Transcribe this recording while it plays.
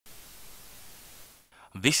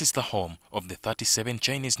This is the home of the 37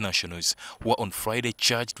 Chinese nationals who were on Friday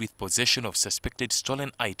charged with possession of suspected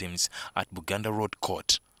stolen items at Buganda Road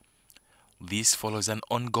Court. This follows an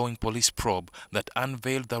ongoing police probe that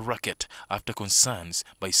unveiled the racket after concerns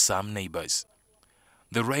by some neighbors.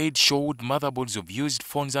 The raid showed motherboards of used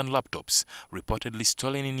phones and laptops reportedly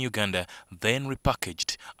stolen in Uganda, then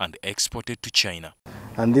repackaged and exported to China.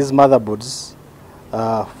 And these motherboards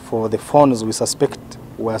for the phones we suspect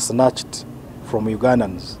were snatched from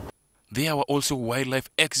Ugandans. There were also wildlife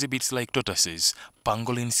exhibits like tortoises,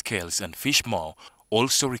 pangolin scales and fish maw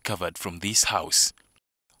also recovered from this house.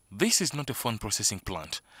 This is not a phone processing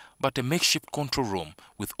plant, but a makeshift control room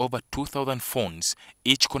with over 2,000 phones,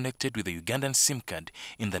 each connected with a Ugandan SIM card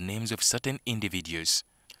in the names of certain individuals.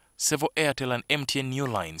 Several Airtel and MTN new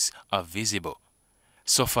lines are visible.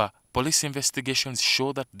 So far, police investigations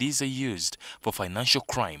show that these are used for financial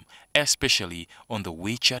crime, especially on the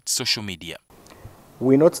WeChat social media.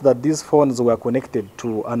 We note that these phones were connected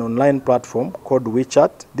to an online platform called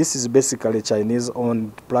WeChat. This is basically a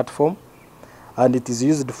Chinese-owned platform, and it is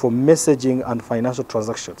used for messaging and financial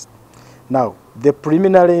transactions. Now, the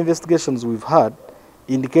preliminary investigations we've had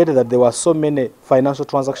indicated that there were so many financial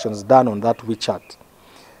transactions done on that WeChat.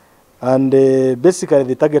 And basically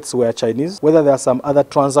the targets were Chinese. Whether there are some other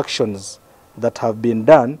transactions that have been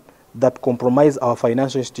done that compromise our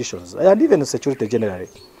financial institutions and even security generally.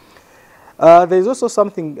 There is also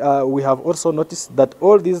something we have also noticed, that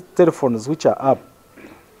all these telephones which are up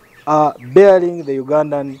are bearing the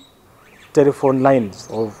Ugandan telephone lines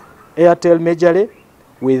of Airtel majorly,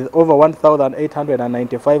 with over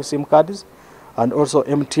 1,895 SIM cards, and also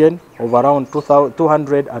MTN of around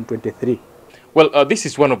 223. Well, this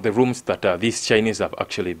is one of the rooms that these Chinese have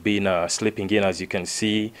actually been sleeping in, as you can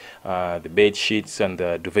see, the bed sheets and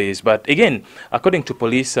the duvets. But again, according to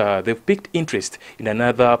police, they've picked interest in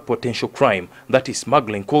another potential crime, that is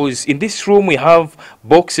smuggling. Because in this room we have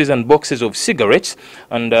boxes and boxes of cigarettes,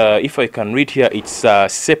 and if I can read here, it's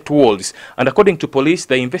sept walls. And according to police,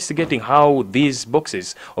 they're investigating how these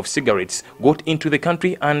boxes of cigarettes got into the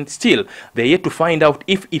country, and still they're yet to find out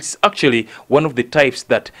if it's actually one of the types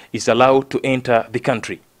that is allowed to enter the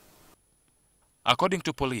country. According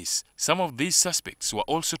to police, some of these suspects were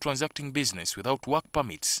also transacting business without work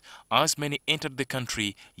permits, as many entered the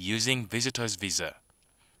country using visitor's visa.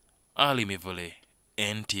 Ali Mivule,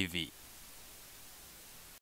 NTV.